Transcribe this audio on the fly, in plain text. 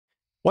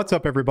What's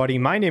up everybody,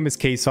 my name is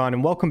Kason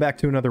and welcome back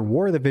to another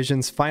War of the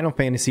Visions Final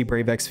Fantasy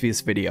Brave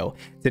Exvius video.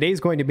 Today is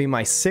going to be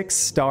my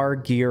 6-star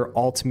gear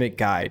ultimate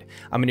guide.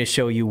 I'm going to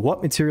show you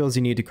what materials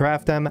you need to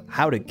craft them,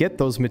 how to get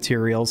those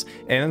materials,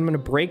 and I'm going to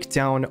break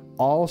down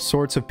all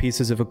sorts of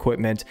pieces of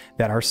equipment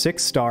that are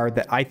 6-star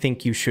that I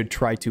think you should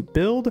try to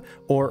build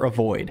or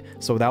avoid.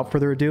 So without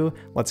further ado,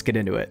 let's get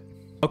into it.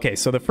 Okay,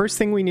 so the first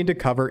thing we need to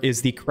cover is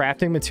the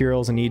crafting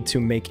materials needed to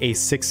make a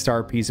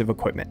 6-star piece of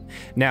equipment.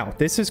 Now,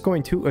 this is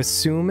going to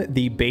assume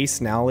the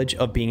base knowledge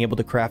of being able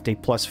to craft a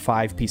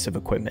 +5 piece of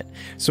equipment.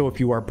 So if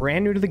you are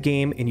brand new to the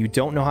game and you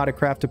don't know how to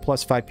craft a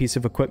 +5 piece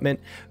of equipment,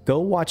 go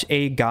watch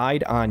a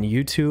guide on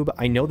YouTube.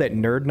 I know that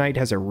Nerd Knight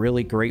has a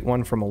really great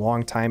one from a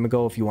long time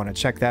ago if you want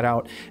to check that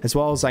out, as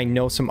well as I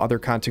know some other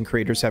content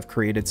creators have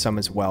created some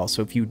as well.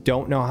 So if you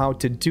don't know how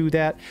to do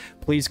that,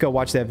 please go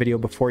watch that video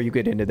before you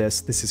get into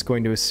this. This is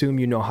going to assume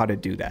you know how to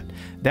do that.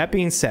 That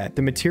being said,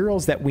 the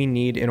materials that we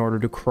need in order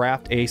to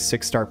craft a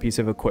 6-star piece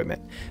of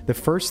equipment. The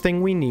first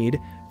thing we need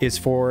is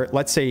for,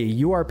 let's say,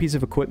 a UR piece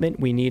of equipment,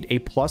 we need a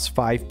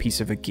 +5 piece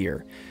of a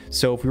gear.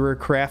 So if we were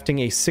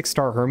crafting a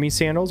 6-star Hermes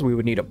sandals, we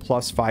would need a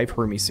 +5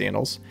 Hermes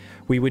sandals.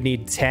 We would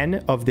need 10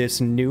 of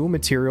this new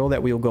material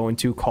that we'll go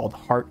into called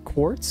Heart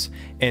Quartz.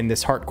 And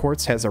this Heart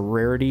Quartz has a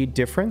rarity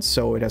difference,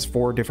 so it has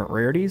 4 different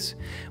rarities.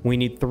 We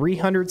need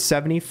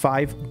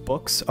 375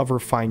 books of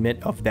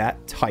refinement of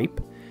that type.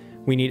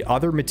 We need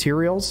other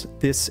materials.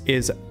 This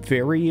is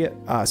very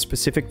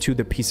specific to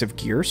the piece of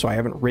gear, so I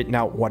haven't written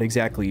out what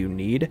exactly you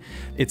need.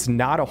 It's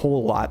not a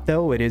whole lot,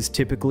 though. It is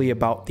typically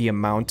about the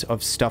amount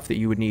of stuff that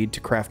you would need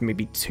to craft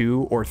maybe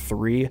 2 or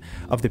 3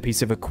 of the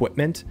piece of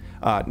equipment.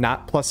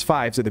 Not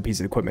 +5s of the piece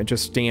of equipment,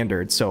 just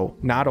standard, so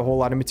not a whole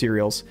lot of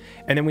materials.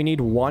 And then we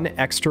need 1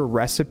 extra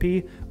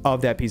recipe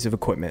of that piece of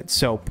equipment.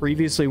 So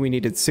previously we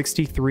needed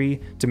 63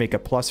 to make a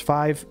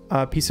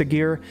 +5 piece of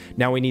gear.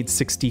 Now we need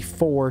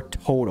 64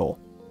 total,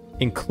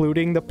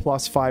 including the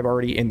 +5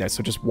 already in there.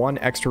 So just 1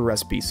 extra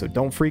recipe. So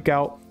don't freak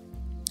out.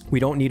 We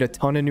don't need a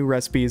ton of new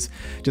recipes,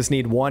 just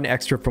need 1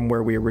 extra from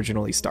where we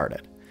originally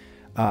started.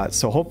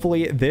 So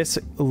hopefully this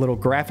little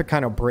graphic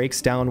kind of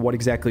breaks down what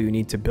exactly you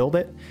need to build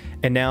it.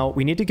 And now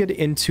we need to get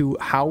into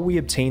how we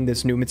obtain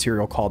this new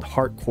material called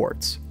Heart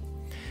Quartz.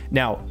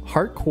 Now,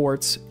 Heart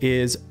Quartz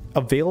is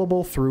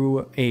available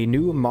through a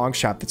new Mog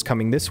Shop that's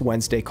coming this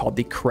Wednesday called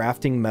the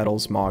Crafting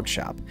Metals Mog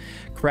Shop.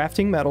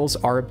 Crafting metals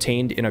are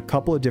obtained in a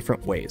couple of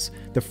different ways.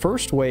 The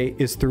first way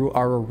is through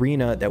our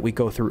arena that we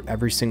go through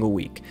every single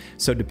week.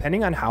 So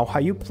depending on how high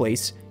you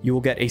place, you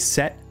will get a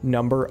set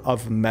number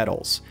of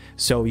metals.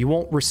 So you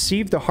won't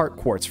receive the Heart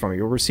Quartz from it,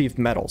 you'll receive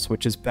metals,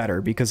 which is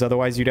better because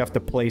otherwise you'd have to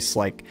place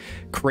like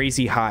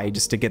crazy high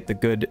just to get the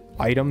good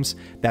items.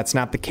 That's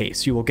not the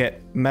case. You will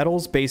get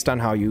metals based on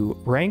how you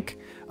rank.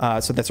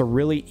 So that's a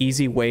really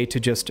easy way to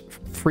just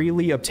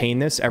freely obtain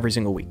this every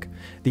single week.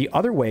 The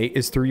other way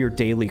is through your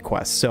daily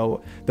quests.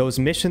 So those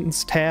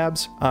missions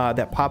tabs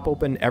that pop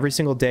open every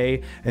single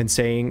day and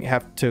saying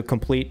have to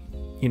complete,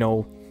 you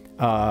know,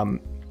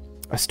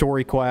 a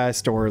story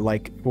quest or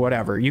like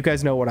whatever. You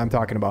guys know what I'm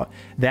talking about.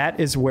 That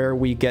is where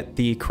we get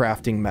the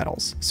crafting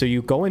metals. So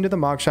you go into the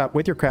Mog Shop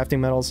with your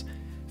crafting metals.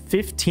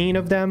 15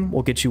 of them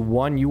will get you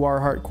 1 UR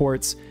Heart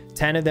Quartz.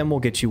 10 of them will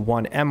get you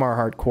 1 MR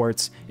Heart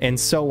Quartz, and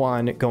so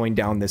on going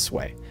down this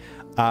way.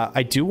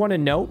 I do want to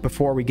note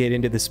before we get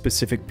into the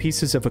specific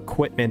pieces of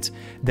equipment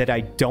that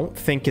I don't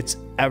think it's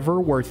ever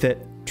worth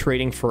it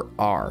trading for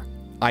R.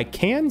 I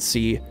can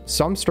see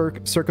some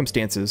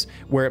circumstances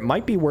where it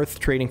might be worth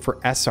trading for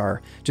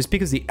SR just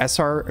because the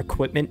SR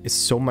equipment is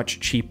so much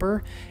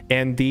cheaper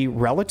and the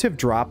relative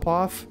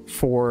drop-off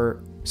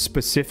for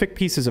specific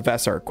pieces of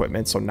SR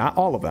equipment, so not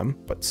all of them,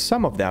 but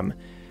some of them,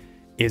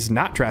 is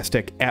not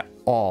drastic at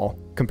all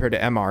compared to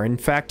MR. In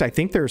fact, I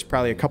think there's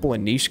probably a couple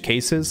of niche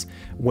cases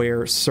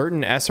where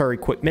certain SR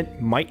equipment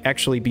might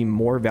actually be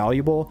more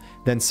valuable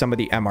than some of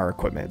the MR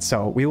equipment.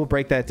 So we will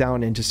break that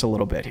down in just a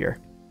little bit here.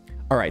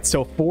 All right,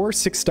 so for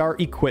 6-star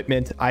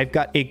equipment, I've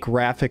got a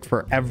graphic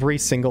for every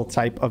single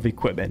type of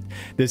equipment.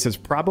 This is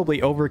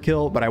probably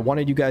overkill, but I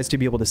wanted you guys to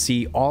be able to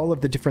see all of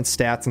the different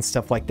stats and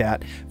stuff like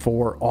that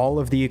for all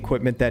of the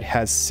equipment that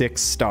has 6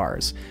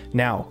 stars.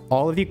 Now,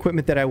 all of the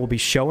equipment that I will be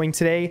showing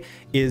today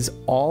is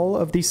all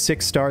of the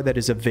 6-star that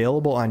is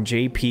available on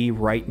JP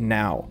right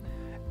now.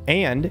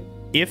 And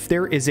if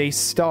there is a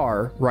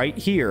star right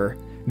here,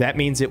 that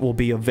means it will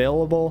be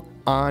available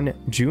on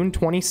June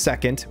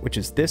 22nd, which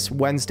is this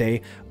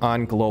Wednesday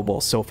on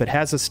Global. So if it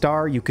has a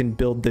star, you can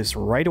build this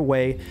right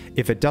away.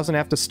 If it doesn't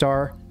have to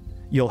star,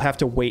 you'll have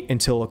to wait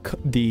until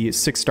the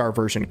 6-star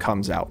version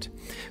comes out.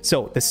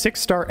 So the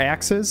 6-star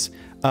axes,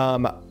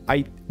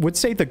 I would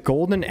say the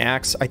golden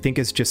axe I think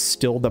is just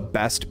still the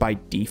best by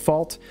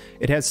default.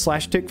 It has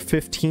slash tick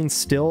 15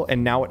 still,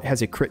 and now it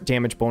has a crit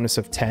damage bonus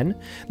of 10.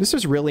 This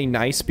is really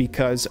nice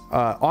because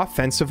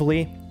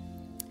offensively,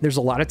 there's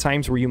a lot of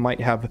times where you might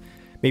have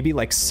maybe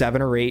like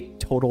 7 or 8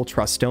 total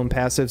trust stone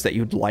passives that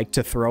you'd like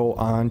to throw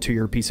onto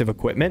your piece of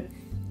equipment.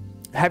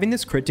 Having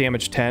this crit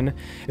damage 10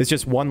 is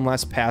just one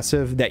less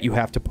passive that you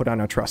have to put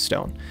on a Trust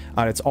Stone.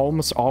 It's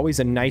almost always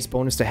a nice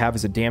bonus to have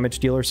as a damage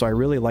dealer, so I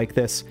really like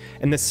this.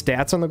 And the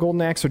stats on the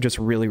Golden Axe are just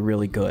really,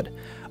 really good.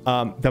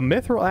 The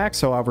Mithril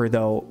Axe, however,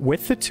 though,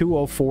 with the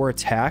 204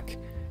 attack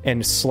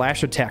and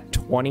slash attack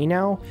 20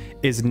 now,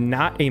 is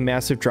not a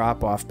massive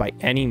drop-off by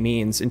any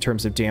means in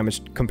terms of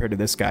damage compared to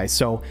this guy.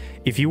 So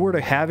if you were to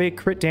have a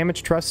crit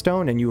damage Trust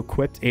Stone and you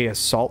equipped a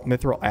Assault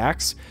Mithril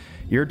Axe,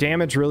 your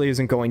damage really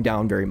isn't going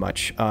down very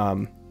much.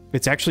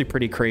 It's actually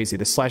pretty crazy.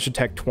 The slash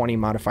attack 20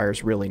 modifier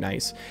is really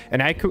nice.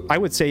 And I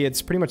would say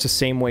it's pretty much the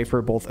same way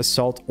for both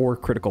assault or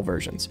critical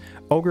versions.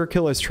 Ogre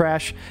Kill is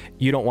trash.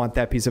 You don't want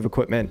that piece of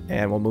equipment,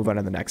 and we'll move on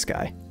to the next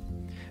guy.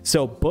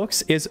 So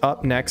Books is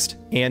up next,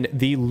 and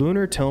the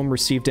Lunar Tome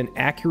received an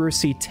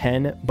accuracy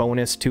 10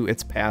 bonus to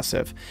its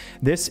passive.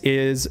 This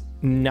is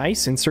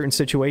nice in certain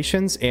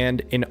situations, and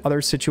in other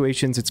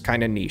situations it's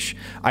kind of niche.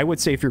 I would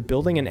say if you're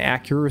building an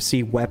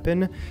accuracy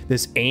weapon,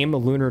 this AIM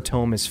Lunar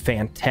Tome is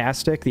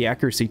fantastic. The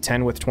accuracy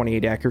 10 with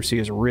 28 accuracy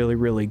is really,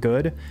 really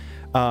good.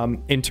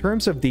 In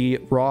terms of the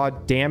raw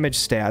damage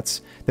stats,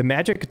 the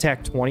magic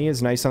attack 20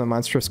 is nice on the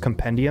Monstrous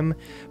Compendium,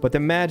 but the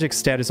magic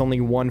stat is only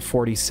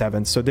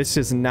 147, so this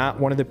is not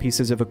one of the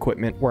pieces of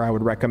equipment where I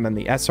would recommend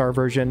the SR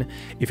version.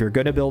 If you're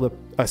going to build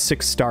a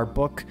 6-star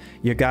book,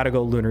 you gotta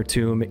go Lunar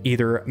Tomb,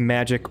 either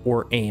magic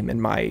or aim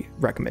in my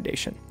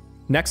recommendation.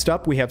 Next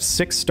up, we have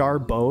 6-star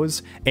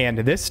bows, and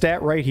this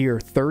stat right here,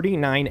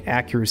 39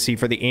 accuracy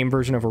for the aim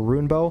version of a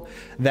rune bow,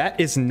 that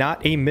is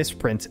not a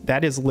misprint,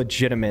 that is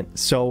legitimate.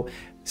 So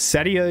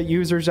Setia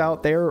users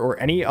out there or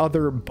any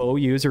other bow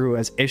user who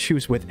has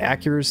issues with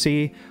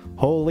accuracy,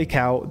 holy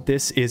cow,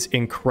 this is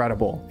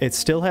incredible. It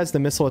still has the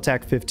missile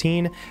attack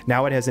 15.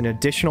 Now it has an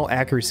additional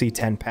accuracy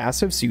 10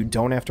 passive, so you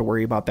don't have to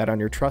worry about that on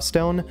your Trust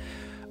Stone.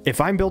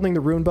 If I'm building the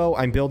rune bow,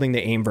 I'm building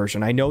the aim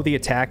version. I know the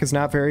attack is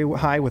not very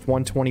high with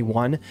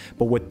 121,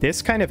 but with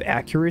this kind of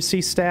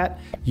accuracy stat,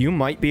 you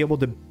might be able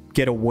to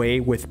get away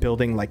with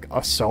building like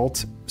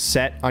assault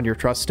set on your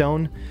Trust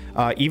Stone.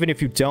 Even if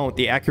you don't,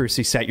 the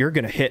accuracy set, you're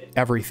going to hit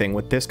everything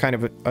with this kind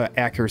of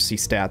accuracy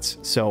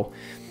stats. So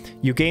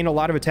you gain a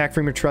lot of attack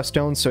from your Trust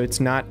Stone, so it's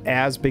not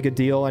as big a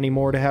deal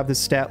anymore to have this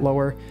stat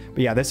lower.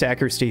 But yeah, this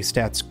accuracy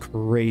stat's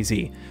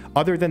crazy.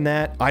 Other than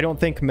that, I don't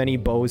think many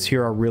bows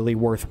here are really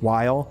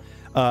worthwhile.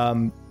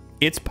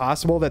 It's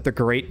possible that the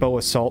Great Bow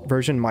Assault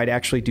version might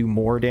actually do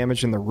more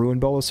damage than the Ruin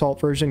Bow Assault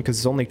version because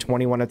it's only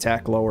 21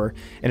 attack lower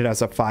and it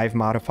has a 5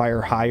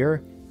 modifier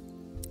higher.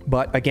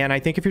 But again, I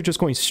think if you're just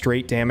going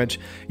straight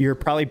damage, you're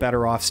probably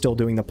better off still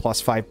doing the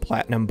 +5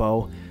 Platinum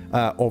Bow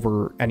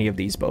over any of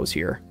these bows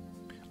here.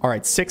 All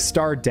right,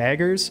 6-star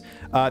Daggers.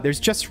 There's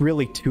just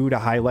really 2 to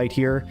highlight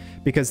here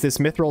because this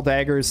Mithril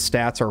Daggers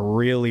stats are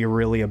really,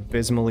 really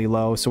abysmally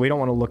low, so we don't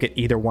want to look at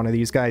either one of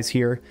these guys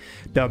here.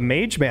 The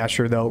Mage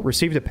Masher, though,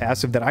 received a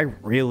passive that I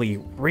really,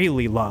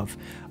 really love.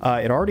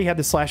 It already had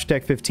the slash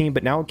attack 15,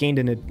 but now it gained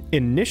an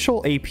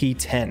initial AP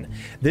 10.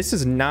 This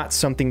is not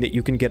something that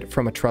you can get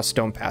from a Trust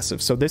Stone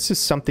passive, so this is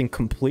something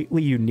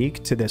completely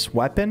unique to this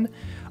weapon.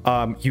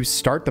 You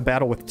start the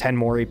battle with 10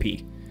 more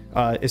AP.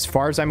 As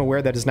far as I'm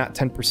aware, that is not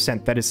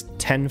 10%. That is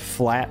 10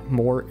 flat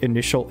more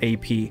initial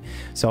AP.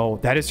 So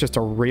that is just a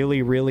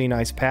really, really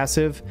nice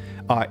passive.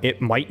 It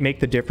might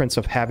make the difference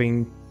of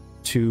having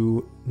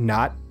to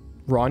not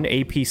run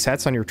AP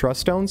sets on your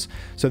Trust Stones.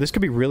 So this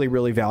could be really,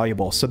 really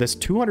valuable. So this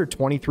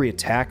 223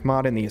 attack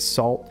mod in the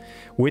Assault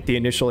with the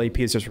initial AP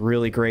is just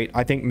really great.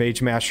 I think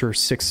Mage Masher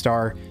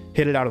 6-star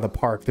hit it out of the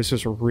park. This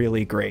is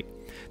really great.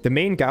 The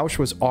main Gauche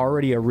was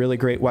already a really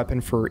great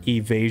weapon for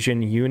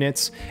evasion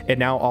units. It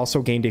now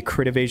also gained a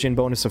crit evasion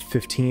bonus of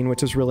 15,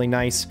 which is really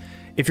nice.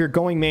 If you're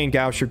going main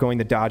Gauche, you're going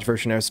the dodge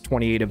version as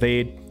 28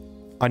 evade.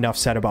 Enough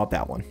said about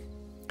that one.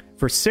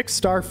 For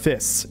 6-star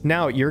Fists,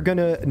 now you're going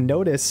to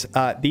notice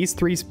these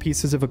 3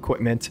 pieces of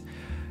equipment.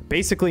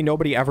 Basically,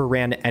 nobody ever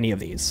ran any of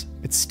these.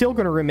 It's still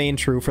going to remain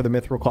true for the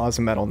Mithril Claws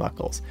and Metal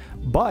Knuckles.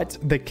 But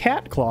the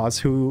Cat Claws,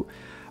 who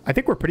I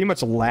think were pretty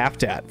much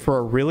laughed at for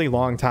a really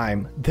long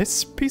time,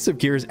 this piece of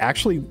gear is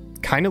actually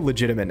kind of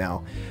legitimate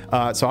now.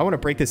 So I want to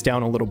break this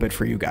down a little bit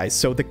for you guys.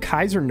 So the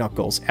Kaiser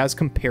Knuckles, as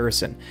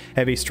comparison,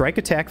 have a strike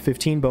attack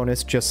 15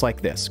 bonus just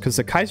like this, because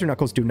the Kaiser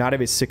Knuckles do not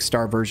have a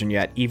 6-star version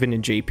yet, even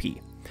in JP.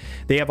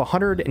 They have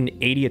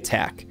 180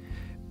 attack.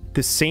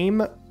 The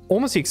same,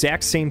 almost the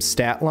exact same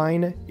stat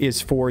line is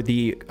for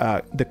the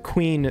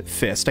Queen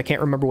Fist. I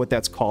can't remember what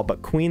that's called,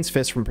 but Queen's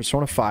Fist from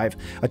Persona 5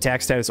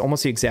 attack stat is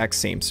almost the exact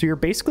same. So you're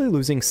basically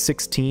losing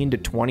 16 to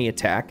 20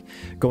 attack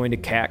going to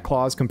Cat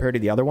Claws compared to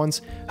the other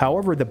ones.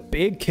 However, the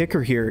big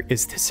kicker here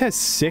is this has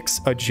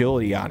 6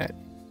 agility on it.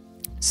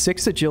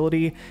 6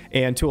 agility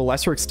and to a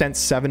lesser extent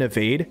 7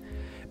 evade.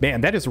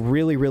 Man, that is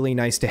really, really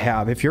nice to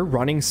have. If you're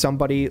running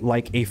somebody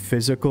like a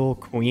physical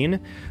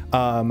queen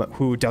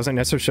who doesn't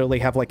necessarily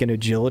have like an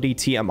agility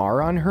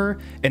TMR on her,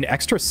 an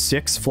extra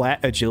 6 flat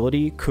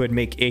agility could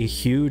make a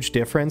huge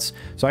difference.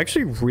 So I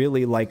actually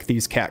really like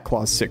these Cat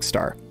Claws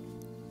 6-star.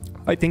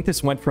 I think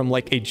this went from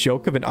like a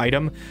joke of an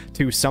item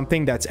to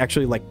something that's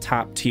actually like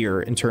top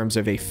tier in terms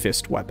of a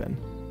fist weapon.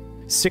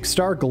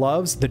 6-star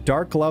gloves. The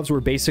dark gloves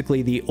were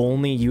basically the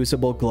only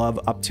usable glove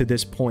up to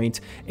this point,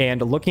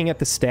 and looking at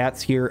the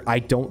stats here, I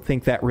don't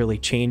think that really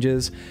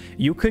changes.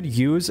 You could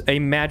use a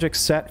magic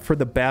set for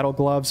the battle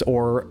gloves,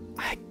 or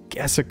I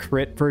guess a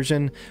crit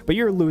version, but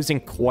you're losing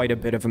quite a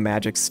bit of a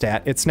magic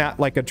stat. It's not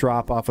like a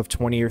drop off of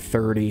 20 or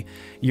 30.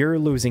 You're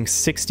losing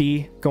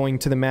 60 going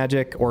to the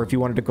magic, or if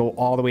you wanted to go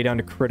all the way down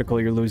to critical,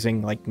 you're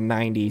losing like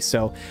 90.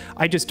 So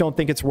I just don't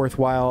think it's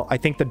worthwhile. I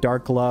think the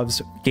dark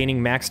gloves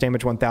gaining max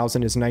damage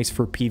 1000 is nice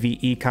for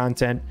PvE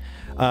content,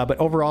 but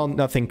overall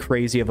nothing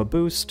crazy of a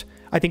boost.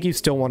 I think you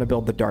still want to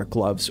build the dark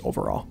gloves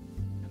overall.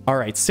 All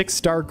right,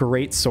 6-star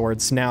great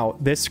swords. Now,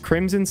 this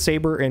Crimson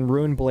Saber and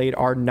Rune Blade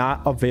are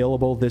not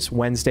available this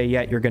Wednesday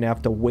yet. You're going to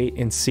have to wait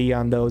and see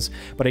on those,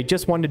 but I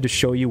just wanted to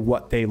show you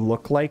what they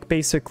look like,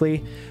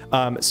 basically.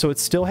 So it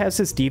still has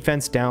this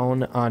defense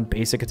down on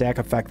basic attack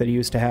effect that it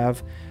used to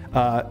have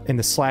in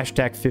the slash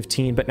attack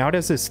 15, but now it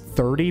has this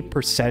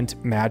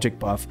 30% magic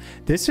buff.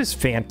 This is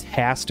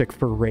fantastic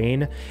for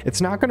Rain.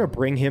 It's not going to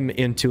bring him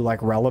into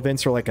like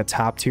relevance or like a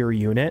top tier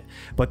unit,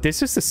 but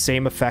this is the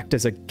same effect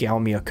as a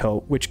Galmia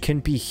coat, which can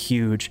be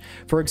huge.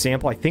 For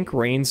example, I think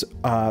Rain's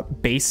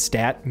base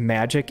stat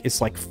magic is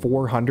like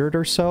 400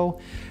 or so.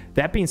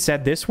 That being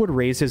said, this would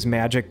raise his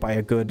magic by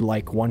a good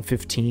like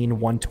 115,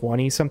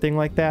 120, something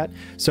like that.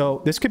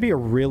 So this could be a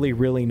really,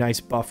 really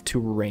nice buff to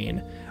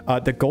Rain.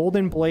 The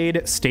Golden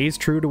Blade stays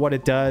true to what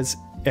it does.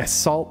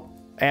 Assault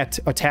at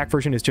attack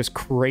version is just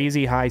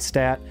crazy high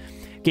stat.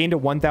 Gained a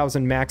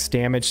 1000 max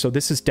damage, so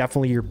this is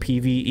definitely your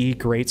PvE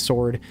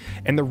greatsword.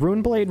 And the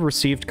Rune Blade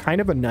received kind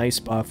of a nice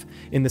buff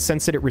in the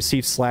sense that it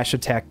received slash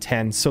attack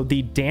 10. So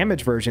the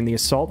damage version, the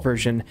assault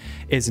version,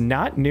 is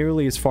not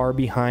nearly as far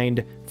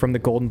behind from the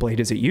Golden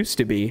Blade as it used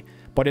to be,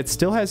 but it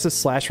still has the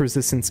slash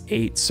resistance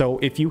 8. So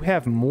if you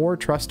have more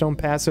Trust Stone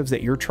passives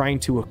that you're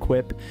trying to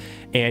equip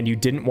and you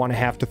didn't want to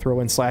have to throw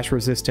in slash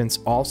resistance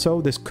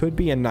also, this could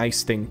be a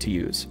nice thing to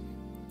use.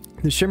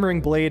 The Shimmering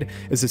Blade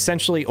is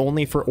essentially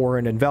only for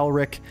Orin and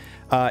Velric.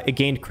 It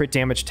gained crit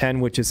damage 10,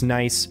 which is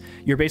nice.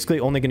 You're basically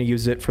only going to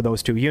use it for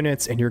those 2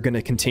 units, and you're going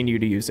to continue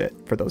to use it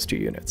for those 2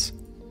 units.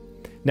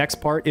 Next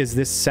part is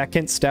this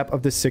second step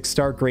of the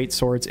 6-star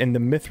greatswords, and the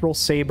Mithril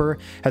Saber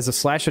has a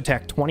slash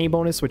attack 20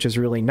 bonus, which is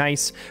really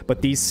nice,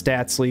 but these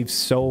stats leave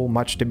so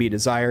much to be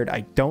desired.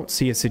 I don't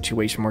see a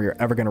situation where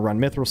you're ever going to run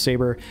Mithril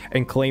Saber,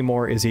 and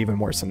Claymore is even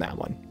worse than that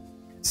one.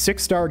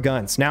 6-star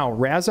guns. Now,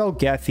 Raz Al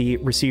Gethi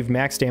received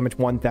max damage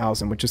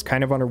 1000, which is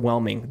kind of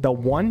underwhelming. The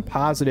one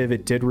positive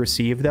it did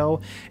receive, though,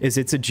 is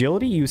its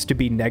agility used to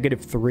be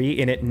 -3,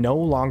 and it no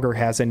longer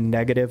has a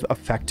negative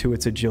effect to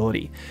its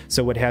agility.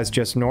 So it has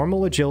just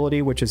normal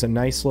agility, which is a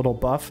nice little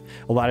buff.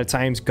 A lot of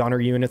times, gunner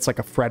units like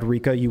a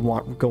Frederica, you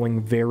want going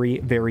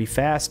very, very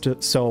fast.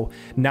 So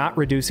not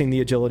reducing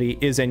the agility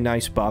is a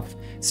nice buff.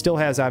 Still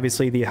has,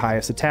 obviously, the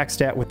highest attack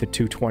stat with the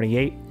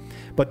 228.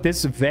 But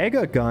this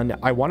Vega gun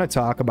I want to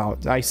talk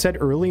about. I said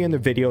early in the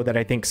video that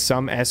I think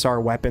some SR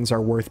weapons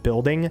are worth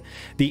building.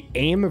 The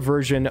AIM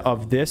version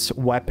of this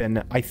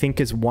weapon I think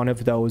is one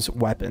of those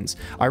weapons.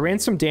 I ran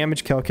some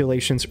damage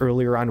calculations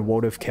earlier on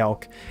WoTV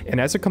Calc,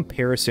 and as a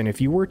comparison, if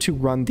you were to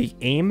run the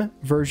AIM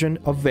version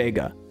of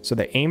Vega, so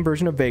the AIM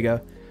version of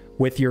Vega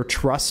with your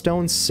Trust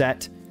Stone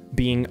set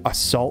being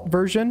Assault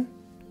version,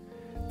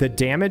 the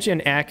damage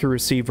and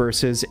accuracy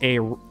versus a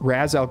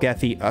Raz Al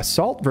Gethi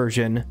Assault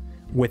version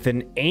with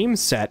an AIM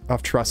set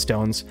of Trust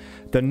Stones,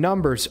 the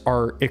numbers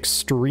are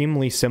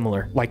extremely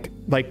similar, like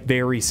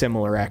very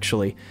similar,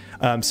 actually.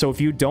 So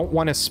if you don't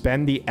want to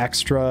spend the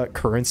extra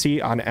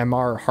currency on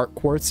MR Heart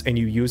Quartz and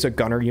you use a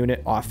gunner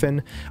unit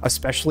often,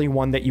 especially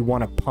one that you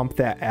want to pump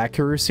that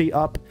accuracy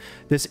up,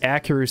 this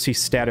accuracy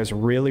stat is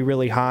really,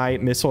 really high.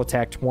 Missile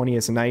attack 20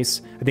 is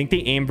nice. I think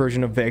the AIM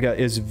version of Vega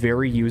is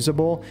very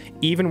usable,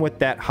 even with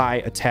that high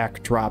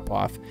attack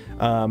drop-off.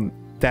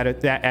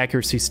 That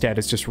accuracy stat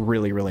is just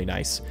really, really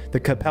nice. The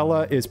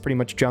Capella is pretty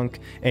much junk,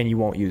 and you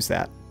won't use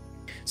that.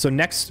 So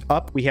next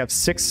up, we have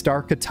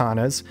 6-star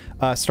Katanas.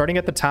 Starting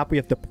at the top, we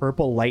have the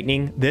Purple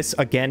Lightning. This,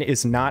 again,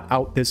 is not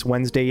out this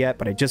Wednesday yet,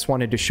 but I just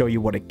wanted to show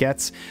you what it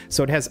gets.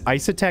 So it has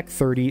Ice Attack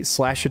 30,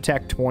 Slash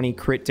Attack 20,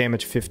 Crit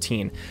Damage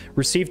 15.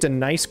 Received a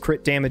nice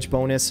crit damage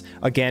bonus.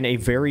 Again, a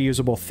very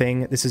usable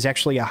thing. This is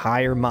actually a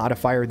higher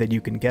modifier that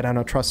you can get on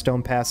a Trust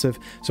Stone passive,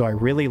 so I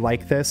really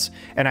like this.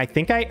 And I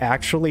think I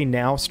actually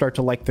now start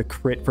to like the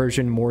crit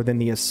version more than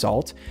the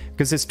Assault,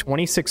 because this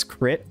 26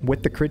 crit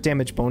with the crit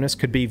damage bonus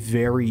could be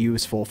very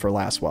useful for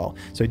Lastwell.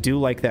 So I do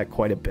like that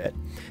quite a bit.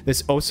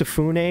 This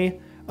Osafune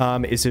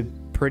is a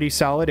pretty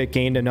solid. It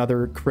gained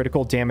another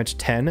critical damage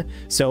 10.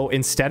 So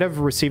instead of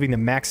receiving the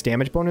max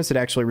damage bonus, it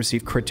actually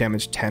received crit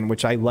damage 10,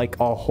 which I like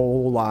a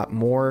whole lot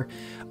more.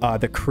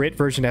 The crit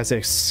version has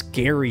a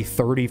scary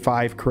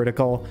 35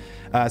 critical.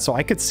 So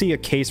I could see a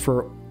case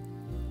for,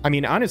 I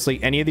mean, honestly,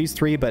 any of these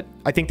 3, but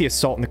I think the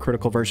Assault and the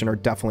critical version are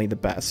definitely the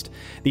best.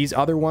 These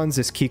other ones,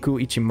 this Kiku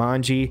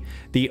Ichimonji,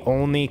 the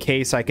only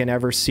case I can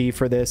ever see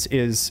for this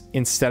is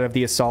instead of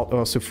the Assault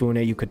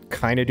Osafune, you could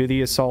kind of do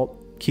the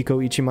Assault Kiku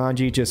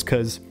Ichimonji, just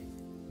because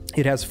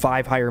It has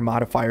 5 higher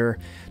modifier,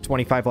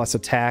 25 less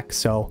attack,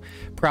 so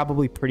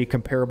probably pretty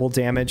comparable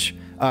damage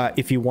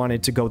if you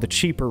wanted to go the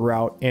cheaper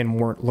route and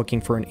weren't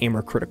looking for an aim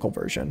or critical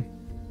version.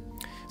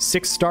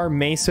 6-star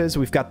maces,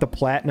 we've got the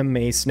Platinum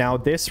Mace. Now,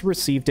 this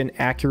received an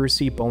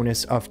accuracy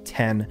bonus of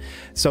 10.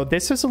 So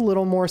this is a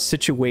little more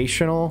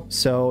situational.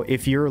 So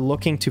if you're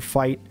looking to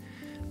fight,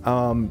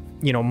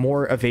 you know,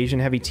 more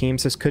evasion-heavy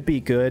teams, this could be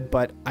good.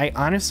 But I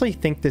honestly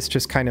think this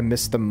just kind of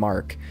missed the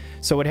mark.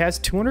 So it has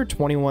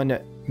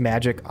 221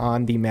 magic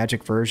on the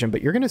magic version,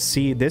 but you're going to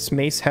see this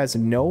mace has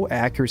no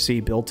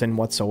accuracy built in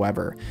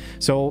whatsoever.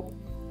 So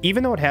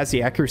even though it has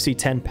the accuracy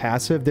 10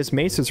 passive, this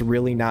mace is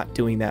really not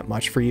doing that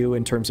much for you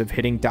in terms of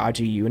hitting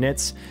dodgy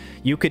units.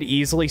 You could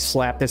easily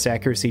slap this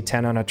accuracy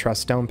 10 on a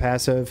Trust Stone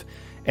passive,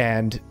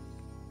 and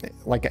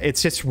like,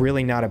 it's just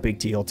really not a big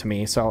deal to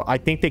me. So I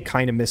think they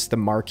kind of missed the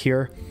mark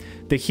here.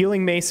 The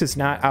Healing Mace is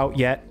not out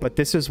yet, but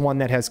this is one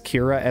that has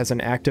Kira as an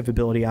active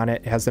ability on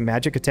it. It has the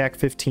magic attack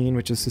 15,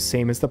 which is the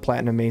same as the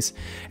Platinum Mace,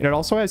 and it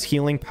also has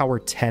healing power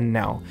 10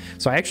 now.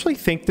 So I actually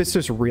think this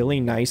is really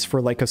nice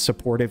for like a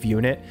supportive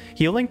unit.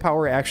 Healing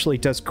power actually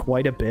does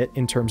quite a bit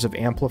in terms of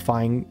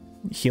amplifying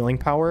healing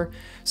power.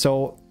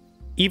 So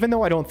even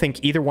though I don't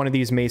think either one of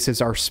these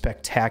maces are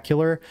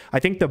spectacular, I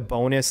think the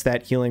bonus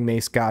that Healing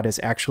Mace got is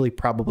actually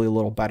probably a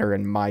little better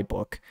in my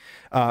book.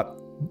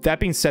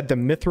 That being said, the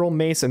Mithril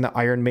Mace and the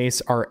Iron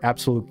Mace are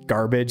absolute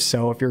garbage.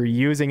 So if you're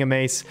using a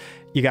mace,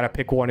 you got to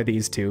pick one of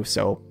these two.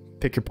 So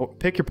pick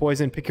your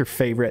poison, pick your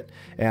favorite,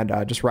 and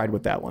just ride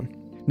with that one.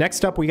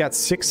 Next up, we got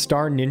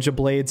 6-star Ninja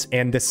Blades,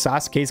 and this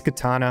Sasuke's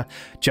Katana,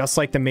 just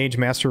like the Mage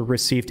Master,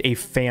 received a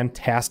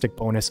fantastic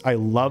bonus. I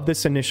love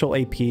this initial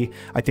AP.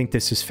 I think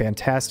this is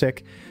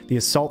fantastic. The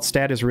assault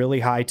stat is really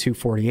high,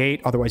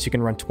 248. Otherwise, you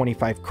can run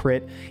 25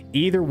 crit.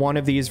 Either one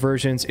of these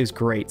versions is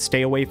great.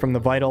 Stay away from the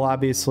Vital,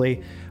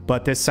 obviously,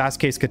 but this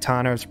Sasuke's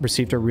Katana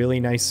received a really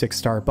nice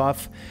 6-star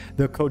buff.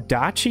 The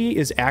Kodachi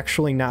is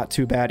actually not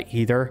too bad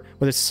either.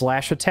 With a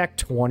slash attack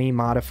 20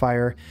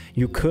 modifier,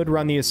 you could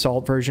run the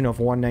assault version of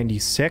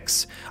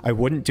 196. I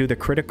wouldn't do the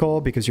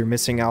critical because you're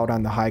missing out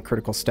on the high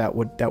critical stat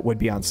that would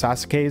be on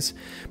Sasuke's.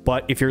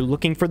 But if you're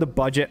looking for the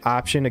budget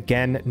option,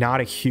 again,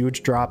 not a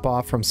huge drop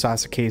off from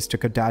Sasuke's to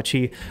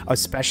Kodachi,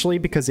 especially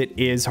because it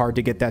is hard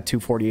to get that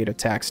 248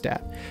 attack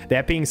stat.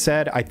 That being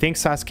said, I think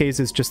Sasuke's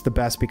is just the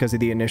best because of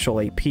the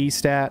initial AP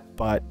stat.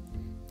 But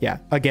yeah,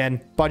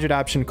 again, budget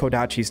option,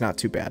 Kodachi's not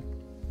too bad.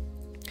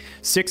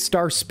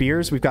 6-star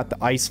spears, we've got the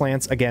Ice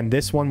Lance. Again,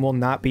 this one will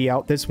not be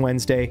out this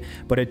Wednesday,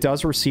 but it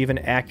does receive an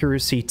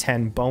accuracy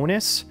 10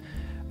 bonus.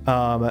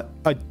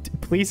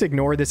 Please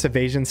ignore this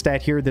evasion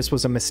stat here. This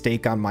was a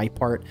mistake on my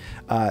part.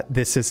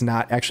 This is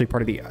not actually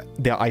part of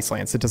the Ice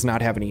Lance. It does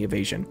not have any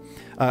evasion.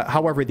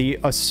 However, the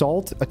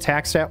assault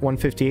attack stat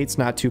 158 is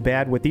not too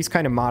bad. With these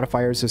kind of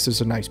modifiers, this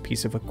is a nice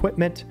piece of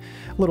equipment.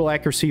 A little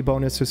accuracy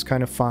bonus is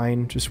kind of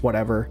fine, just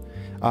whatever.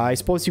 I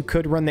suppose you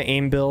could run the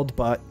aim build,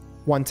 but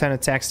 110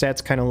 attack stat's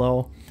kind of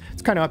low.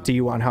 It's kind of up to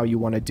you on how you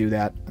want to do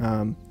that.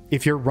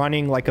 If you're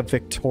running like a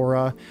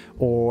Victora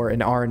or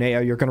an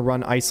RNA, you're going to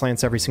run Ice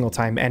Lance every single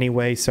time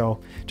anyway,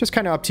 so just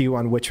kind of up to you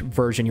on which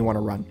version you want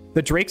to run.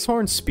 The Drake's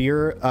Horn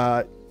Spear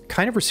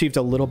kind of received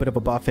a little bit of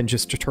a buff in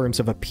just terms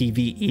of a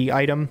PvE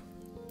item.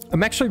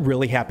 I'm actually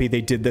really happy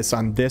they did this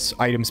on this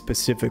item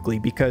specifically,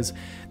 because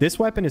this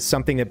weapon is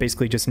something that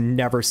basically just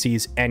never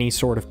sees any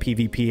sort of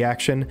PvP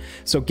action.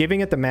 So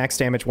giving it the max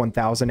damage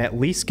 1000 at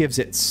least gives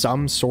it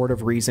some sort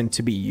of reason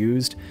to be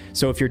used.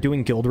 So if you're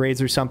doing guild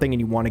raids or something and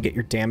you want to get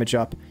your damage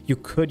up, you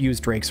could use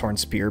Drake's Horn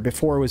Spear.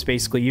 Before it was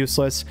basically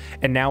useless,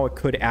 and now it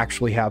could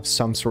actually have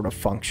some sort of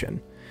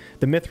function.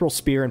 The Mithril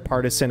Spear and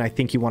Partisan, I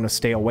think you want to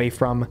stay away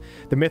from.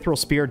 The Mithril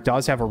Spear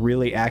does have a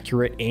really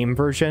accurate aim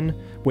version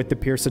with the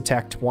Pierce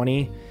Attack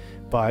 20,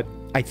 but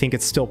I think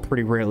it's still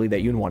pretty rarely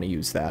that you'd want to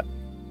use that.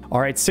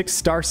 All right,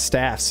 6-star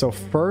staff. So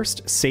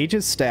first,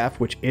 Sage's Staff,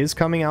 which is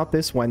coming out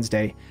this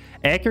Wednesday.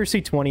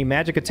 Accuracy 20,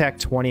 magic attack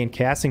 20, and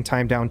casting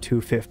time down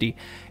 250.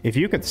 If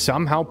you could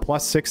somehow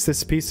 +6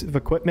 this piece of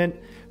equipment,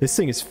 this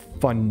thing is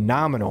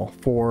phenomenal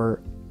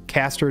for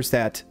casters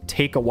that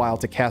take a while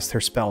to cast their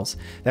spells.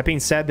 That being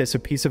said, this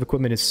piece of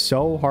equipment is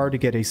so hard to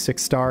get a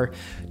 6-star,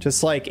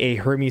 just like a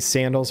Hermes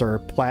Sandals or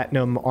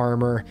Platinum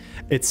Armor.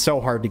 It's so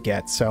hard to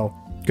get, so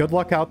good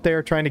luck out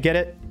there trying to get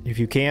it. If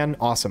you can,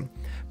 awesome.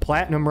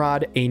 Platinum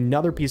Rod,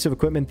 another piece of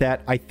equipment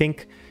that I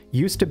think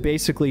used to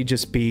basically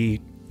just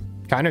be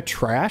kind of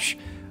trash,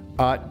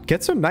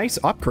 gets a nice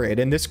upgrade,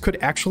 and this could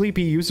actually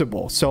be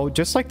usable. So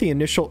just like the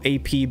initial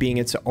AP being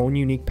its own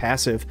unique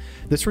passive,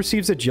 this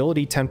receives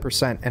agility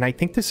 10%, and I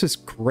think this is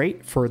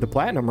great for the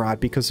Platinum Rod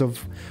because of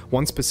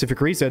one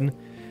specific reason.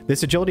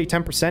 This agility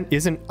 10%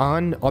 isn't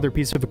on other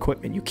pieces of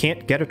equipment. You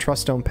can't get a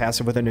Trust Stone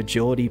passive with an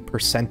agility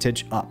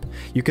percentage up.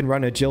 You can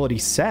run agility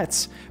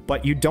sets,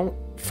 but you don't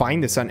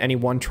find this on any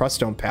one Trust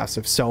Stone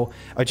passive. So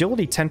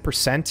agility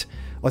 10%,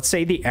 let's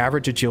say the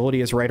average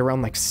agility is right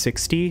around like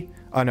 60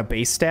 on a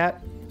base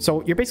stat.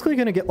 So you're basically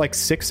going to get like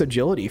 6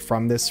 agility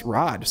from this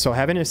rod. So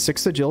having a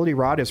 6 agility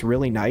rod is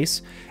really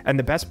nice. And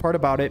the best part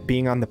about it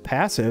being on the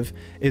passive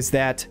is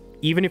that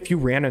even if you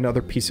ran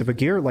another piece of a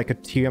gear like a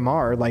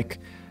TMR,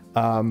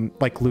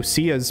 like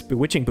Lucia's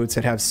Bewitching Boots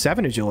that have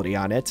 7 agility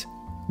on it,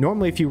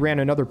 normally if you ran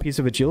another piece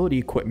of agility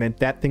equipment,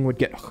 that thing would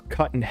get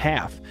cut in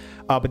half.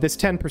 But this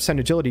 10%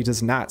 agility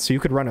does not. So you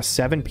could run a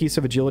 7 piece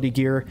of agility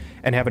gear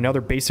and have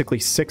another basically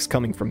 6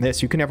 coming from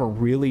this. You can have a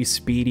really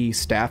speedy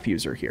staff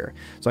user here.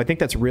 So I think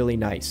that's really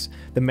nice.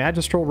 The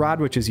Magistral Rod,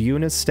 which is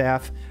Yuna's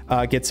staff,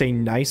 gets a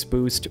nice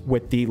boost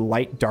with the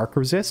light dark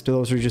resist.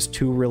 Those are just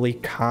 2 really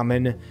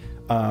common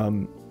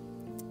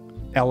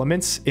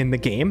elements in the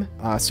game.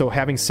 So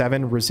having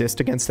 7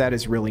 resist against that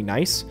is really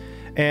nice.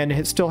 And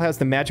it still has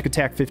the magic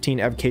attack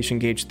 15, evocation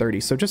gauge 30.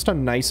 So just a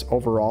nice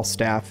overall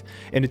staff.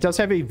 And it does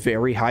have a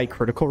very high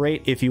critical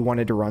rate if you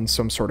wanted to run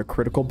some sort of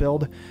critical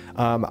build.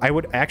 I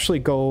would actually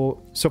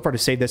go so far to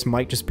say this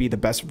might just be the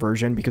best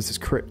version because this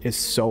crit is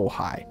so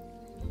high.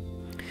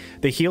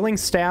 The healing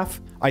staff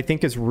I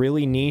think is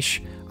really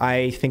niche.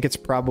 I think it's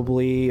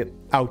probably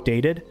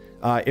outdated.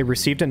 It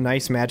received a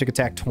nice magic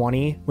attack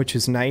 20, which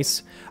is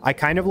nice. I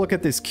kind of look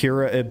at this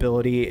Kira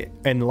ability,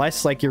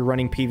 unless like you're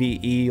running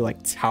PvE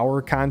like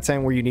tower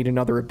content where you need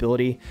another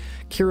ability,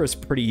 Kira's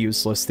pretty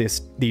useless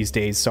these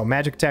days. So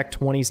magic attack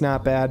 20 is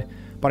not bad,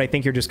 but I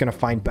think you're just going to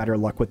find better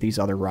luck with these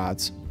other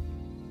rods.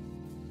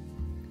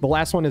 The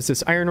last one is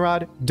this Iron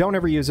Rod. Don't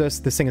ever use this.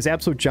 This thing is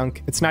absolute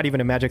junk. It's not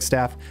even a magic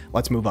staff.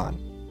 Let's move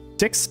on.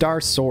 6-star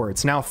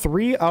swords. Now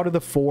 3 out of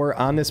the 4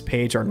 on this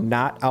page are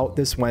not out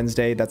this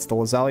Wednesday. That's the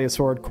Lazalia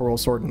sword, Coral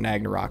sword, and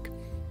Ragnarok.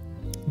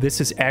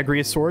 This is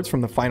Agrius swords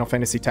from the Final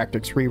Fantasy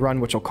Tactics rerun,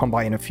 which will come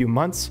by in a few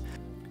months.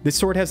 This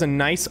sword has a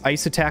nice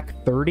ice attack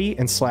 30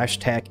 and slash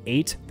attack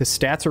 8. The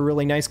stats are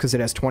really nice because it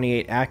has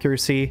 28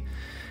 accuracy.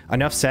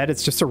 Enough said,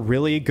 it's just a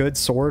really good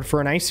sword for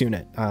an ice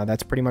unit.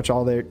 That's pretty much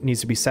all there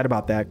needs to be said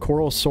about that.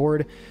 Coral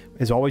sword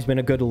has always been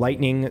a good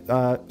lightning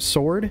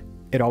sword.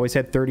 It always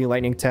had 30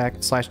 lightning attack,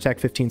 slash attack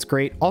 15 is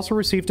great. Also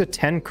received a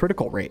 10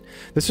 critical rate.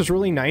 This is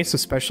really nice,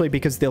 especially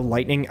because the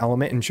lightning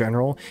element in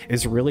general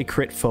is really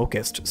crit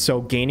focused.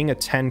 So gaining a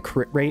 10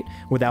 crit rate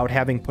without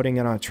having putting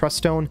it on a trust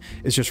stone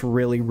is just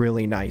really,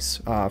 really nice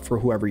for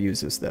whoever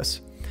uses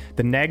this.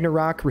 The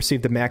Ragnarok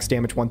received the max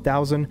damage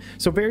 1000,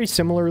 so very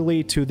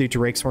similarly to the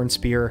Drakeshorn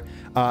Spear.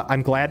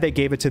 I'm glad they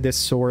gave it to this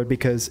sword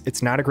because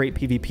it's not a great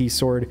PvP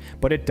sword,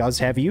 but it does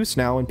have use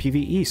now in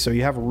PvE, so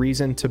you have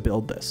reason to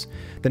build this.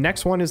 The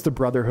next one is the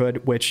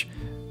Brotherhood, which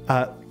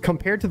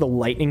compared to the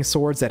lightning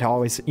swords that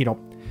always, you know,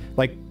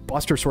 like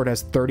Buster Sword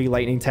has 30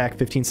 lightning attack,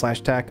 15 slash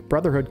attack.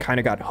 Brotherhood kind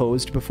of got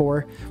hosed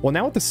before. Well,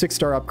 now with the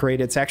 6-star upgrade,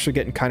 it's actually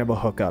getting kind of a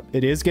hookup.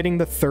 It is getting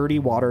the 30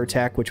 water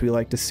attack, which we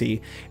like to see.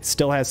 It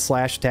still has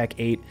slash attack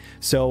 8.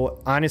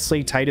 So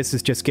honestly, Titus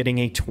is just getting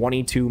a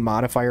 22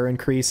 modifier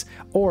increase.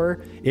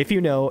 Or if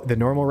you know, the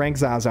normal rank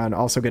Zazan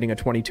also getting a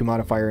 22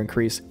 modifier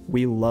increase.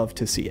 We love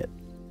to see it.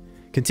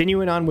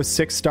 Continuing on with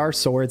 6-star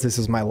swords, this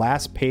is my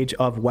last page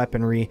of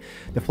weaponry.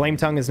 The Flame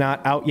Tongue is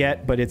not out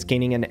yet, but it's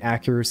gaining an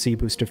accuracy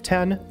boost of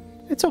 10.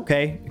 It's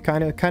okay,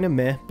 kind of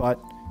meh, but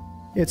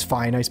it's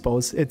fine, I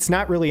suppose. It's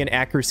not really an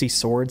accuracy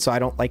sword, so I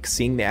don't like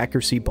seeing the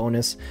accuracy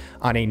bonus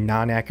on a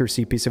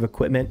non-accuracy piece of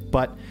equipment,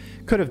 but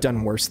could have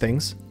done worse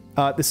things.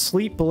 The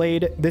Sleep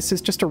Blade, this is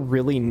just a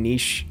really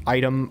niche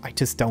item. I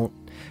just don't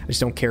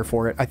care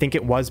for it. I think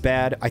it was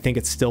bad. I think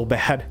it's still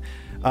bad.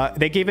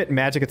 They gave it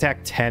magic attack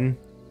 10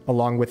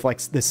 along with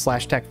like this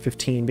slash attack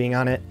 15 being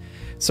on it.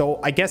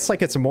 So I guess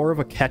like it's more of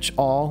a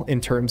catch-all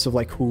in terms of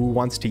like who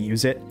wants to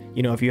use it.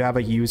 You know, if you have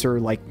a user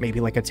like maybe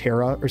like a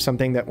Terra or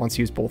something that wants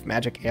to use both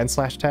magic and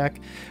slash attack.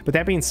 But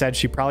that being said,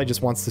 she probably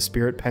just wants the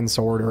Spirit Pen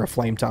Sword or a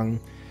Flame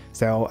Tongue.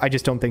 So I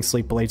just don't think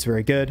Sleep Blade's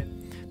very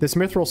good. This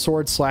Mithril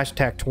Sword slash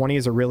attack 20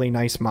 is a really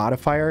nice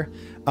modifier.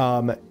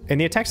 And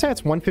the attack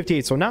stat's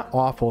 158, so not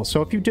awful.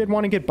 So if you did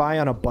want to get by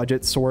on a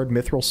budget sword,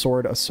 Mithril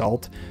Sword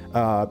Assault,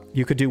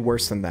 you could do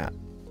worse than that.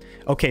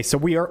 Okay, so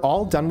we are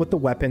all done with the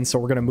weapons, so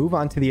we're going to move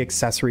on to the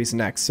accessories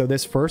next. So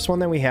this first one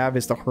that we have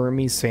is the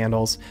Hermes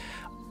Sandals.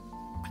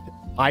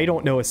 I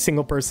don't know a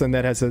single person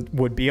that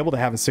would be able to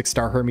have a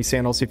 6-star Hermes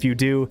Sandals. If you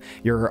do,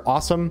 you're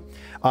awesome.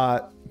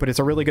 But it's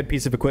a really good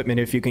piece of equipment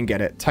if you can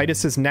get it.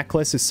 Titus's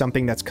necklace is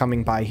something that's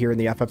coming by here in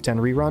the FF10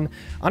 rerun.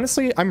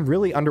 Honestly, I'm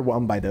really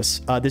underwhelmed by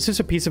this. This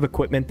is a piece of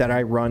equipment that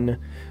I run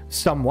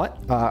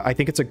somewhat. I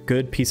think it's a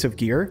good piece of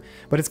gear,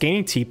 but it's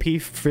gaining TP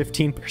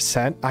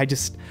 15%.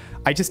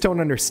 I just don't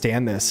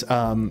understand this.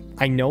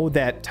 I know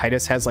that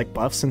Titus has like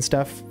buffs and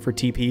stuff for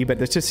TP, but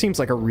this just seems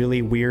like a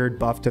really weird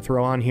buff to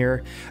throw on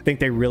here. I think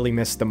they really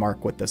missed the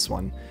mark with this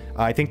one.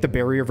 I think the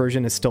barrier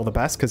version is still the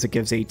best because it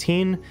gives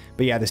 18,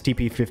 but yeah, this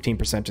TP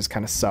 15% just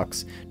kind of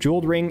sucks.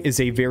 Jeweled Ring is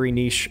a very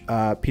niche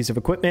piece of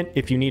equipment.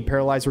 If you need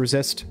Paralyze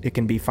Resist, it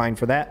can be fine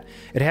for that.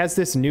 It has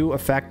this new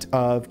effect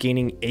of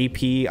gaining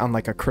AP on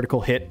like a critical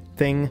hit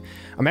thing.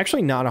 I'm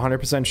actually not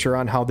 100% sure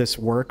on how this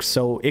works,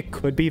 so it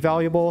could be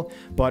valuable,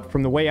 but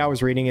from the way I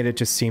was reading it, it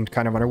just seemed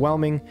kind of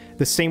underwhelming.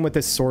 The same with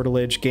this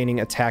Sortilege, gaining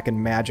attack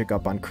and magic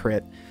up on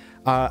crit.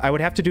 I would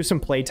have to do some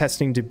play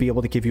testing to be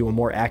able to give you a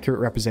more accurate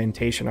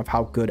representation of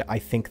how good I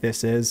think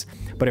this is,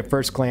 but at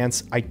first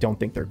glance, I don't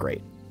think they're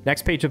great.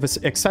 Next page of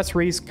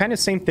accessories, kind of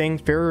same thing,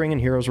 Fairy Ring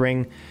and Hero's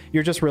Ring.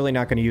 You're just really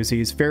not going to use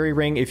these. Fairy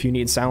Ring, if you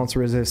need silence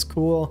resist,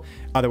 cool.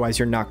 Otherwise,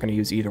 you're not going to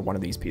use either one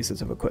of these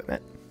pieces of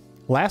equipment.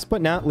 Last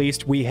but not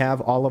least, we have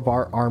all of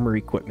our armor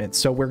equipment.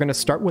 So we're going to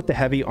start with the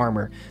heavy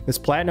armor. This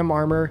platinum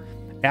armor,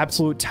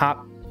 absolute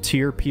top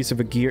tier piece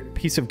of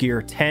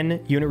gear,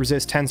 10 unit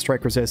resist, 10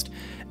 strike resist,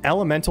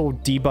 elemental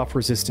debuff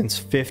resistance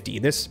 50.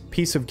 This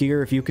piece of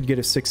gear, if you could get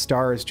a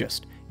 6-star, is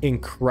just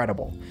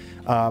incredible.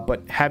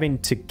 But having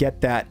to get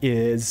that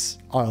is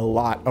a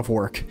lot of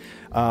work.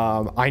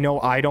 I know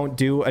I don't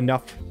do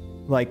enough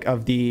like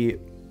of the,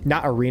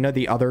 not arena,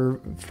 the other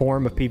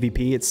form of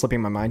PvP, it's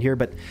slipping my mind here,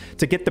 but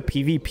to get the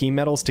PvP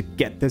medals to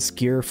get this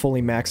gear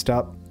fully maxed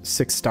up,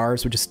 6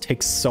 stars would just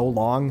take so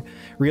long.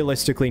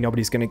 Realistically,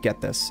 nobody's going to get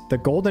this. The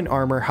golden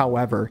armor,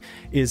 however,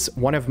 is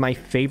one of my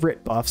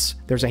favorite buffs.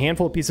 There's a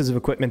handful of pieces of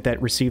equipment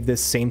that receive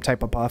this same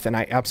type of buff, and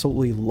I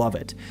absolutely love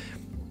it.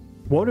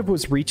 WoTV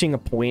was reaching a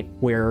point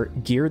where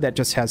gear that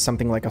just has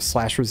something like a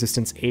slash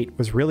resistance 8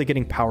 was really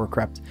getting power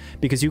crept,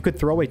 because you could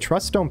throw a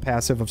Trust Stone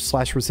passive of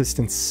slash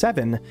resistance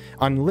 7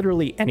 on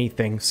literally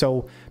anything.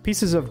 So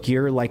pieces of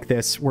gear like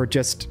this were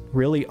just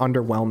really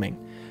underwhelming.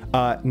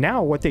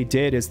 Now what they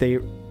did is they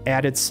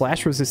added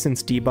slash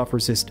resistance debuff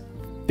resist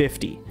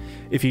 50.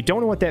 If you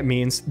don't know what that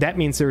means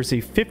there's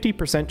a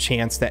 50%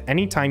 chance that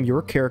anytime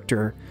your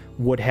character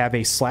would have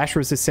a slash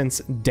resistance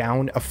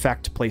down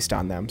effect placed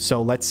on them.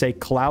 So let's say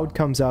Cloud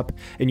comes up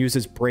and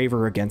uses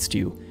Braver against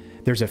you.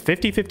 There's a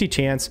 50-50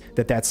 chance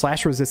that that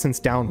slash resistance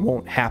down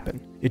won't happen.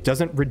 It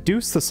doesn't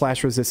reduce the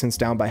slash resistance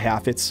down by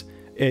half. It's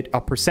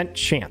a percent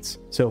chance.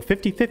 So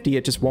 50-50,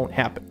 it just won't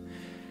happen.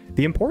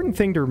 The important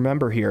thing to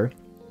remember here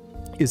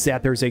is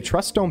that there's a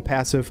Trust Stone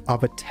passive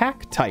of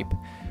attack type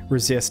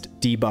resist,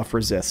 debuff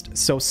resist.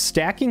 So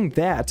stacking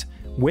that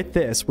with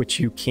this, which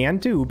you can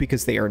do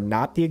because they are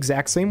not the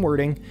exact same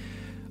wording,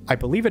 I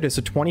believe it is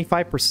a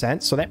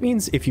 25%. So that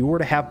means if you were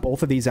to have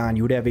both of these on,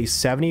 you would have a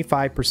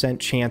 75%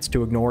 chance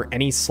to ignore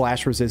any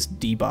slash resist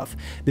debuff.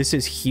 This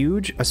is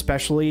huge,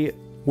 especially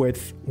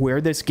with where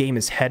this game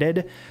is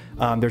headed.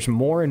 There's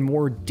more and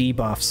more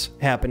debuffs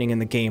happening in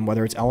the game,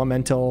 whether it's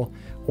elemental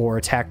or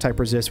attack type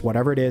resist,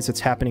 whatever it is, it's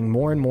happening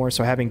more and more.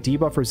 So having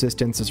debuff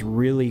resistance is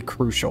really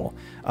crucial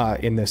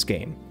in this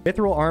game.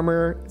 Mithril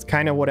armor, it's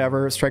kind of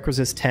whatever. Strike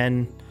resist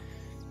 10.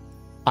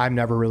 I'm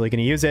never really going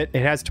to use it.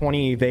 It has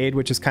 20 evade,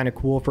 which is kind of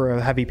cool for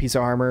a heavy piece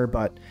of armor,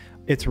 but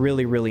it's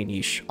really, really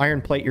niche.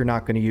 Iron plate, you're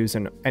not going to use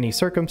in any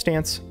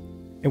circumstance.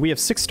 And we have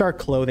 6-star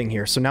clothing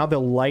here. So now the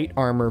light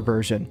armor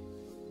version.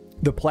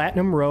 The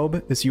platinum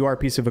robe, this UR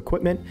piece of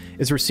equipment,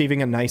 is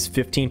receiving a nice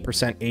 15%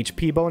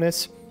 HP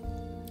bonus.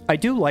 I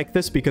do like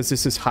this because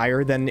this is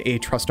higher than a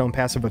Trust Stone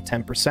passive of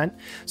 10%.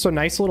 So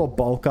nice little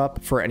bulk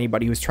up for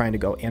anybody who's trying to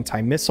go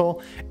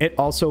anti-missile. It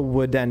also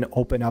would then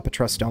open up a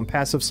Trust Stone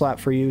passive slot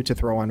for you to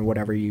throw on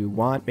whatever you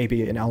want,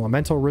 maybe an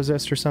elemental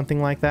resist or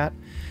something like that.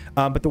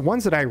 But the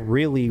ones that I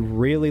really,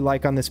 really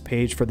like on this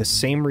page for the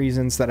same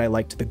reasons that I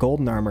liked the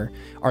golden armor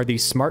are the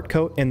Smart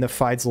Coat and the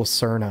Fides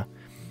Lucerna.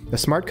 The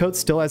Smart Coat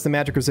still has the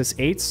magic resist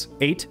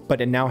 8,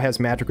 but it now has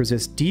magic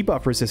resist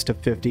debuff resist of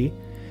 50.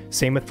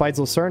 Same with Fides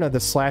Lucerna,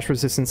 the slash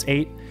resistance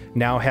 8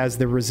 now has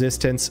the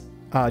resistance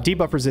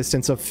debuff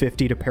resistance of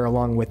 50 to pair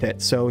along with it.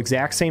 So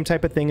exact same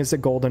type of thing as the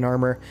golden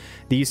armor.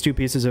 These two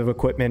pieces of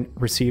equipment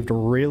received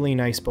really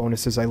nice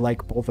bonuses. I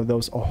like both of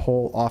those a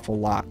whole awful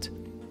lot.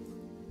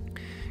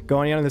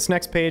 Going on to this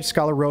next page,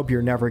 Scholar Robe,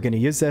 you're never going to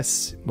use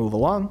this. Move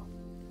along.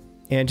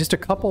 And just a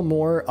couple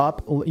more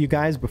up, you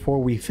guys, before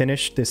we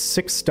finish this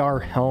 6-star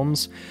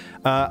Helms.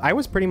 I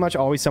was pretty much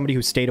always somebody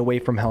who stayed away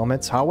from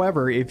helmets.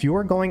 However, if you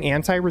are going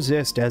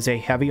anti-resist as a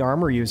heavy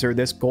armor user,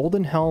 this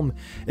golden helm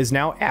is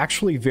now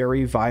actually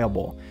very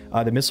viable.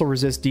 The missile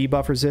resist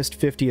debuff resist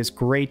 50 is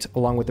great,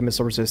 along with the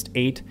missile resist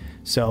 8.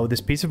 So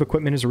this piece of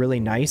equipment is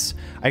really nice.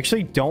 I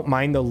actually don't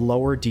mind the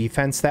lower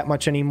defense that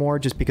much anymore,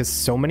 just because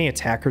so many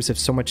attackers have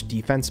so much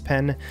defense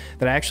pen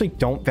that I actually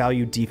don't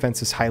value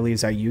defense as highly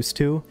as I used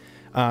to.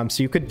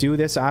 So you could do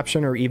this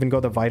option or even go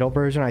the vital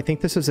version. I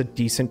think this is a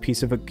decent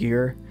piece of a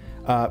gear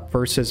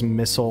versus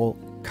missile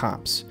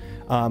comps.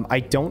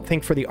 I don't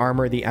think for the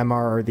armor, the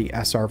MR or the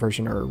SR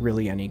version are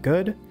really any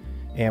good.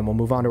 And we'll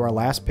move on to our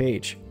last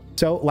page.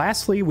 So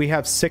lastly, we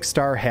have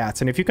 6-star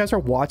hats. And if you guys are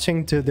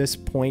watching to this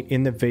point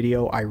in the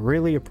video, I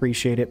really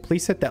appreciate it.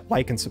 Please hit that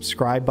like and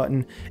subscribe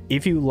button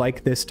if you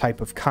like this type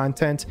of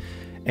content.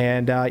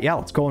 And yeah,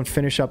 let's go and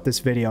finish up this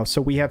video.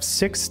 So we have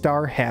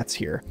 6-star hats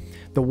here.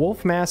 The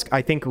wolf mask,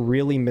 I think,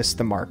 really missed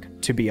the mark,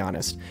 to be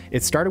honest.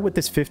 It started with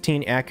this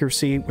 15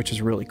 accuracy, which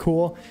is really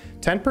cool.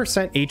 10%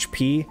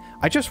 HP.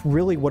 I just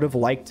really would have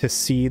liked to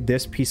see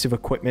this piece of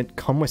equipment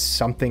come with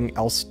something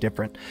else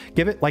different.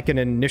 Give it like an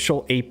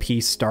initial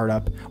AP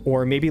startup,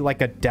 or maybe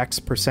like a dex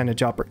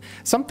percentage up, or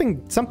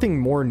something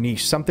more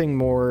niche, something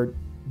more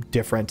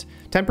different.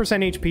 10%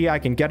 HP I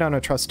can get on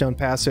a Trust Stone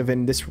passive,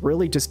 and this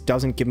really just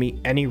doesn't give me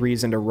any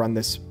reason to run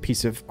this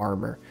piece of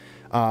armor.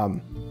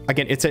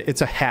 Again,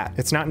 it's a hat,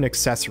 it's not an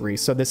accessory,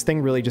 so this thing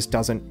really just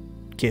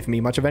doesn't give me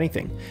much of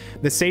anything.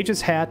 The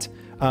Sage's hat,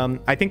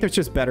 I think there's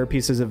just better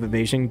pieces of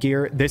evasion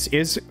gear. This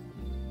is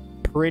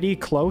pretty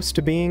close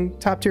to being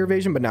top tier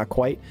evasion, but not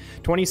quite.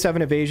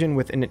 27 evasion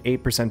with an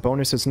 8%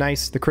 bonus is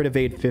nice. The crit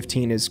evade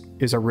 15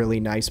 is a really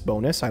nice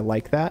bonus. I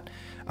like that.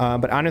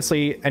 But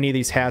honestly, any of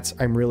these hats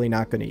I'm really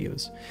not going to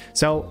use.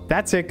 So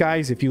that's it,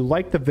 guys. If you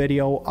liked the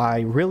video, I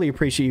really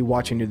appreciate you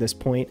watching to this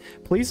point.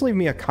 Please leave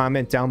me a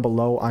comment down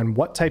below on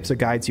what types of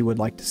guides you would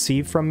like to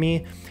see from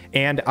me.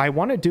 And I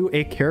want to do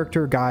a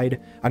character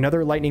guide,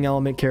 another lightning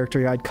element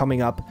character guide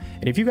coming up.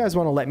 And if you guys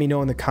want to let me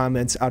know in the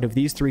comments out of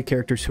these 3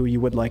 characters who you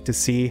would like to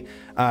see,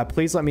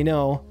 please let me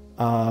know.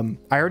 I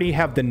already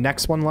have the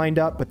next one lined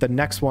up, but the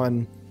next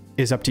one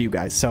is up to you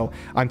guys. So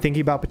I'm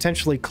thinking about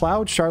potentially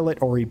Cloud, Charlotte,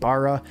 or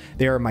Ibarra.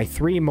 They are my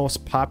 3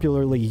 most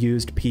popularly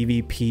used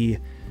PvP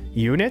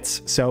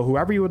units. So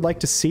whoever you would like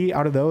to see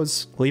out of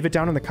those, leave it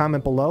down in the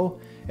comment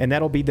below, and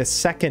that'll be the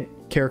second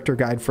character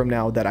guide from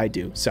now that I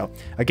do. So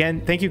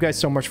again, thank you guys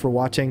so much for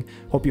watching.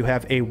 Hope you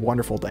have a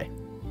wonderful day.